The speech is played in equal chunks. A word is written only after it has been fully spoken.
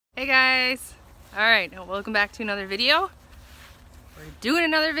Hey guys! Alright, welcome back to another video. We're doing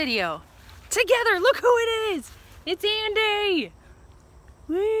another video together. Look who it is! It's Andy!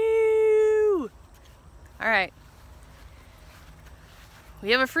 Woo! Alright. We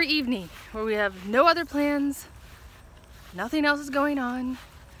have a free evening where we have no other plans. Nothing else is going on.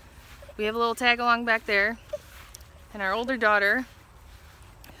 We have a little tag along back there. And our older daughter,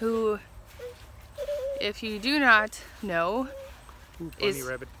 who, if you do not know,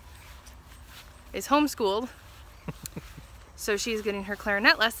 is homeschooled. So she's getting her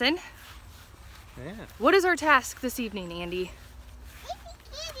clarinet lesson. Yeah. What is our task this evening, Andy?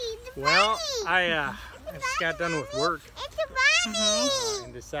 Well, I just got done with work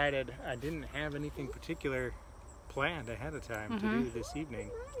and decided I didn't have anything particular planned ahead of time to do this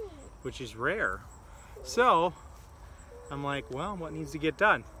evening, which is rare. So I'm like, well, what needs to get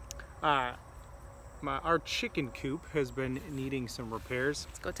done? Our chicken coop has been needing some repairs.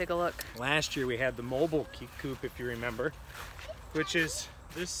 Let's go take a look. Last year we had the mobile coop, if you remember, which is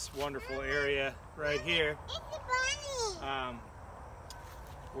this wonderful area right here,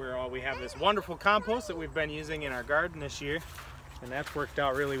 where we have this wonderful compost that we've been using in our garden this year, and that's worked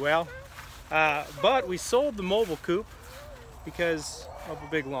out really well. But we sold the mobile coop because of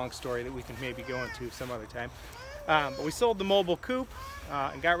a big long story that we can maybe go into some other time. But we sold the mobile coop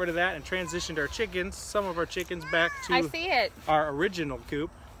and got rid of that and transitioned our chickens, some of our chickens, back to our original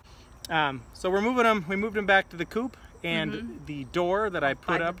coop. So we're moving them. We moved them back to the coop, and the door that I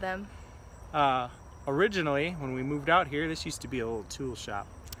put up originally when we moved out here, this used to be a little tool shop.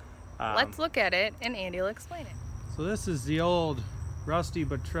 Let's look at it and Andy will explain it. So this is the old rusty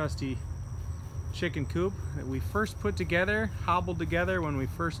but trusty chicken coop that we first put together, hobbled together when we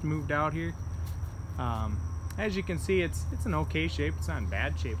first moved out here. As you can see, it's an okay shape. It's not in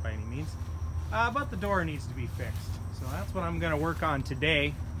bad shape by any means, but the door needs to be fixed. So that's what I'm going to work on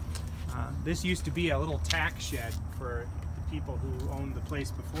today. This used to be a little tack shed for the people who owned the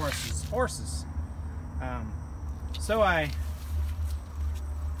place before us as horses. So I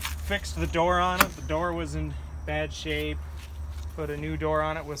fixed the door on it. The door was in bad shape. Put a new door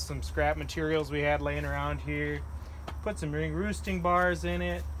on it with some scrap materials we had laying around here. Put some ring roosting bars in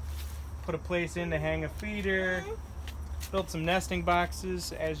it. Put a place in to hang a feeder. Built some nesting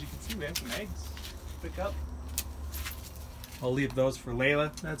boxes. As you can see, we have some eggs to pick up. I'll leave those for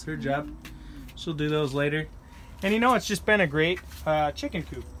Layla. That's her job. She'll do those later. And you know, it's just been a great chicken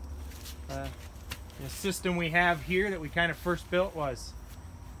coop. The system we have here that we kind of first built was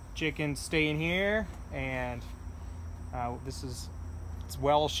chickens stay in here, and it's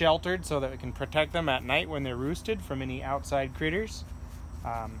well sheltered so that we can protect them at night when they're roosted from any outside critters.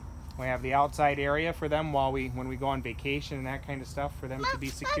 We have the outside area for them when we go on vacation and that kind of stuff for them to be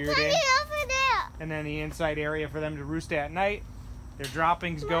secured in. And then the inside area for them to roost at night. Their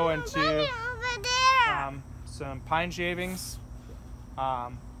droppings go into some pine shavings.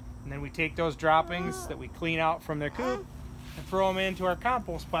 And then we take those droppings that we clean out from their coop and throw them into our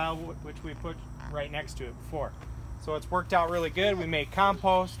compost pile, which we put right next to it before. So it's worked out really good. We make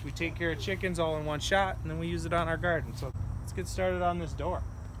compost, we take care of chickens all in one shot, and then we use it on our garden. So let's get started on this door.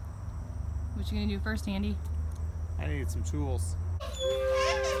 What you gonna do first, Andy? I need some tools.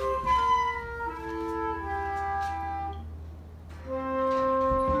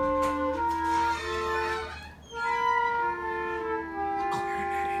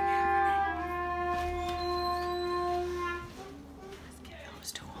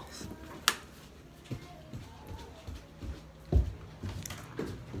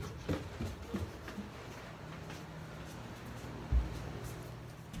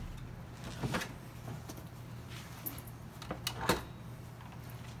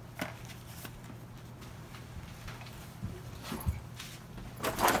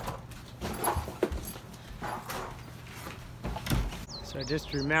 So I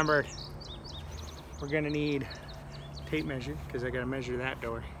just remembered we're gonna need tape measure because I gotta measure that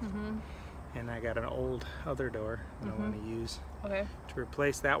door. And I got an old other door that I want to use to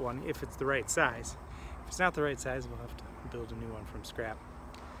replace that one if it's the right size. If it's not the right size, we'll have to build a new one from scrap.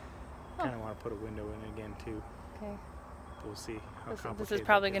 Kind of want to put a window in again too. Okay. We'll see how complicated this is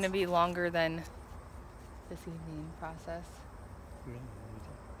probably going to be longer than this evening process.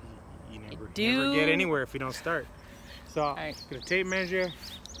 You never get anywhere if you don't start. So get a tape measure,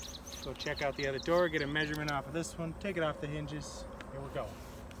 go check out the other door, get a measurement off of this one, take it off the hinges. Here we go.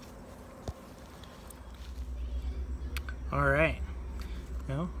 All right.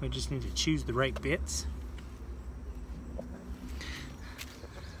 Well, we just need to choose the right bits.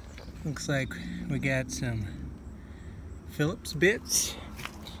 Looks like we got some Phillips bits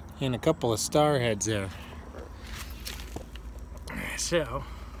and a couple of star heads there. So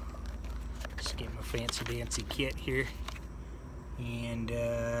fancy dancy kit here. And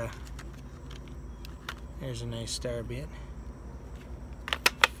there's a nice star bit.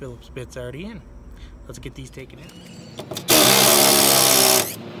 Phillips bit's already in. Let's get these taken in.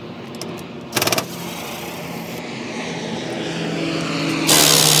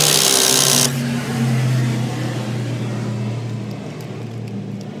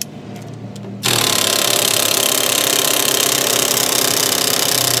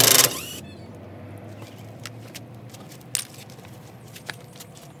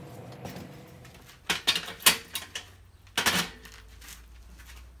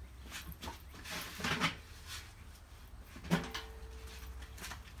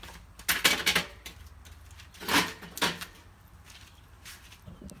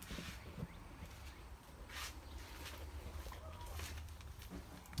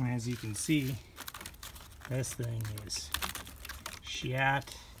 As you can see, this thing is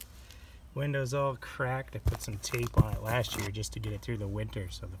shot. Windows all cracked. I put some tape on it last year just to get it through the winter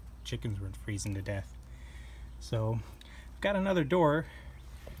so the chickens weren't freezing to death. So I've got another door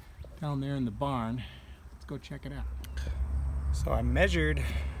down there in the barn. Let's go check it out. So I measured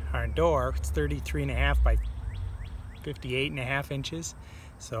our door. It's 33.5 by 58.5 inches.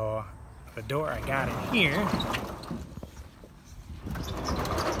 So the door I got in here,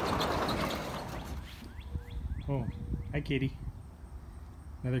 oh, hi kitty.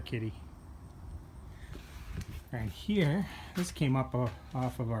 Another kitty. Right here, this came up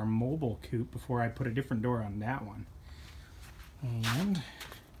off of our mobile coop before I put a different door on that one. And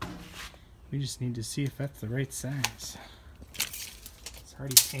we just need to see if that's the right size. It's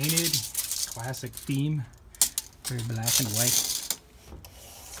already painted, classic theme, very black and white.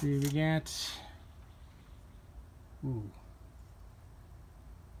 Let's see what we got. Ooh.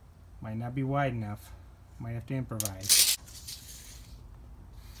 Might not be wide enough. Might have to improvise.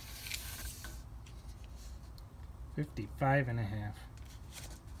 55.5.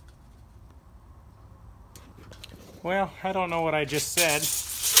 Well, I don't know what I just said.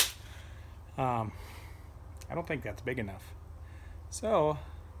 I don't think that's big enough. So,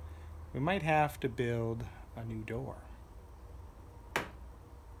 we might have to build a new door.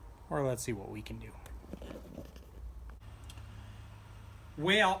 Or let's see what we can do.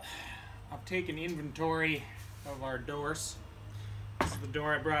 Well, I've taken inventory of our doors. This is the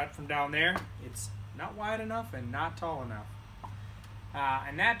door I brought from down there. It's not wide enough and not tall enough.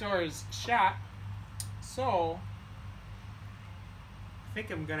 And that door is shot, so I think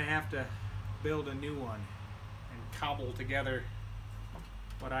I'm gonna have to build a new one and cobble together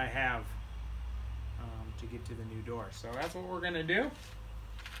what I have to get to the new door. So that's what we're gonna do.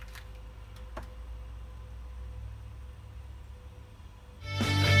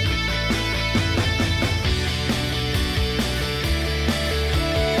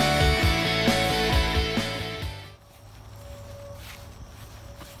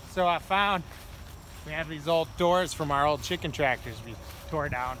 So I found we have these old doors from our old chicken tractors we tore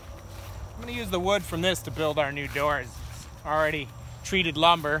down. I'm gonna use the wood from this to build our new doors. It's already treated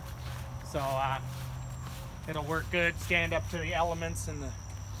lumber, so it'll work good, stand up to the elements and the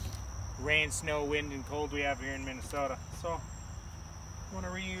rain, snow, wind, and cold we have here in Minnesota. So I wanna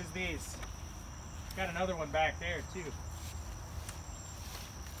reuse these. Got another one back there too.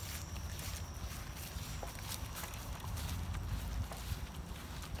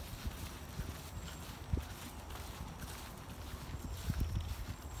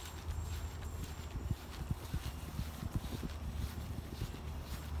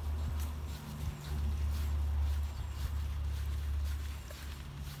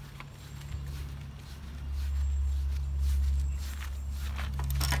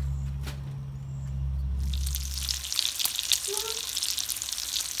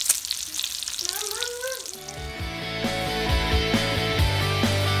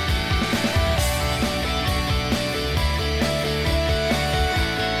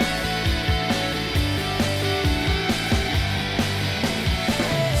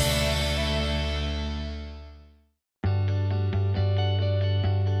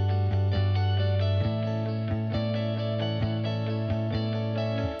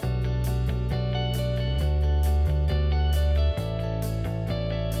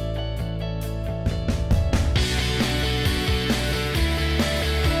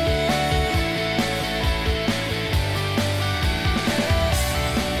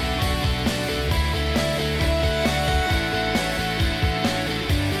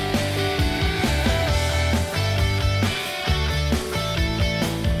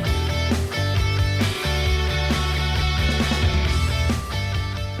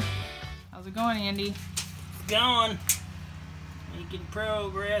 Andy? It's going. Making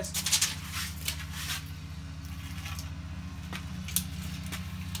progress.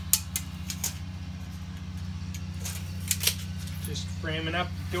 Just framing up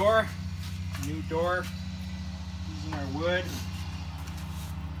the door, new door, using our wood.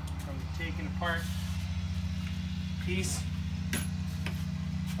 I'm taking apart a piece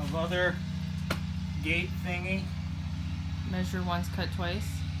of other gate thingy. Measure once, cut twice.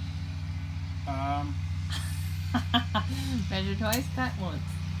 Measure twice, cut once.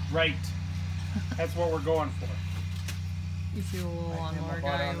 Right. That's what we're going for. You see a little lawnmower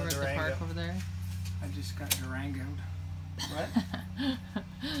guy over at the park over there? I just got Durangoed. What?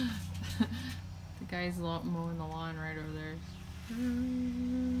 The guy's mowing the lawn right over there.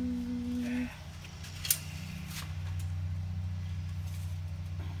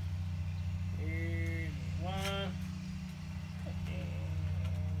 Here's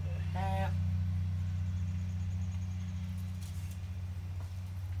 1.5.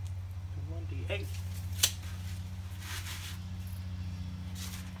 28.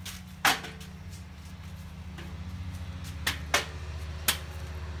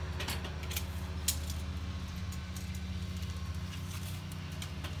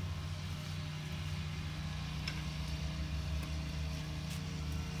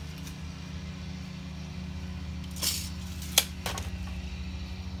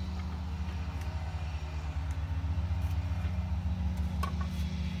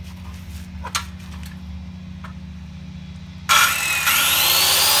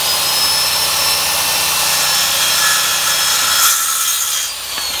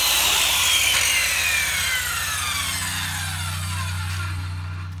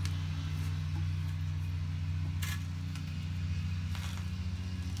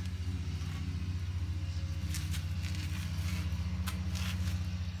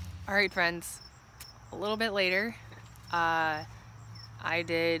 All right, friends, a little bit later, I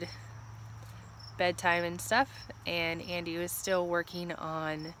did bedtime and stuff, and Andy was still working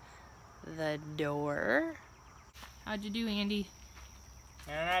on the door. How'd you do, Andy?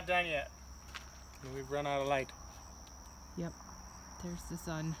 I'm not done yet. We've run out of light. Yep, there's the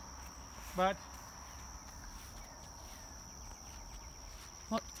sun. But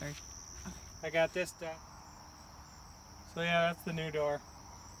Oh, sorry. I got this done. So yeah, that's the new door.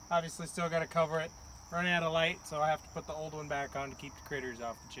 Obviously still got to cover it. Running out of light, so I have to put the old one back on to keep the critters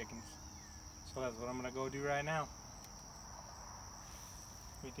off the chickens. So that's what I'm going to go do right now.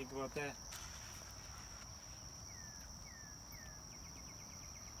 What do you think about that?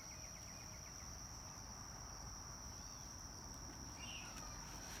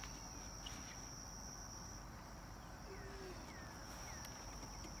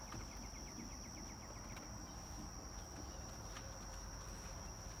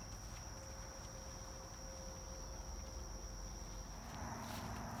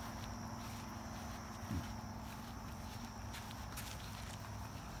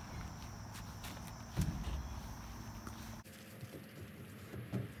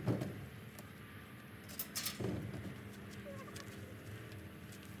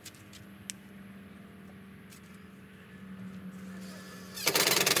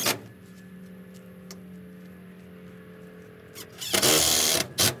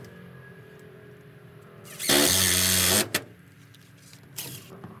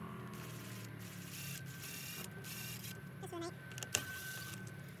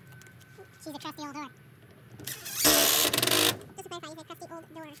 She's a crusty old door. Just to clarify, you say crusty old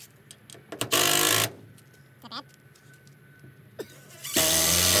door. Is that bad?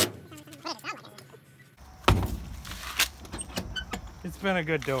 It's been a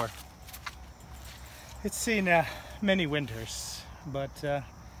good door. It's seen many winters, but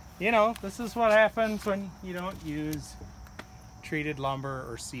you know, this is what happens when you don't use treated lumber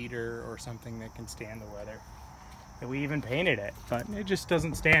or cedar or something that can stand the weather. And we even painted it, but it just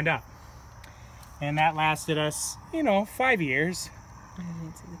doesn't stand up. And that lasted us, you know, 5 years. I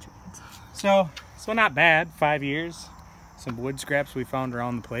didn't see the chickens. So not bad, 5 years. Some wood scraps we found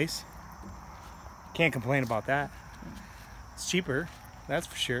around the place. Can't complain about that. It's cheaper, that's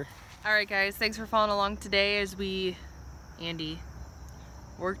for sure. All right, guys, thanks for following along today as Andy,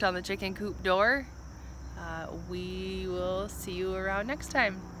 worked on the chicken coop door. We will see you around next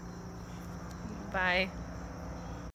time. Bye.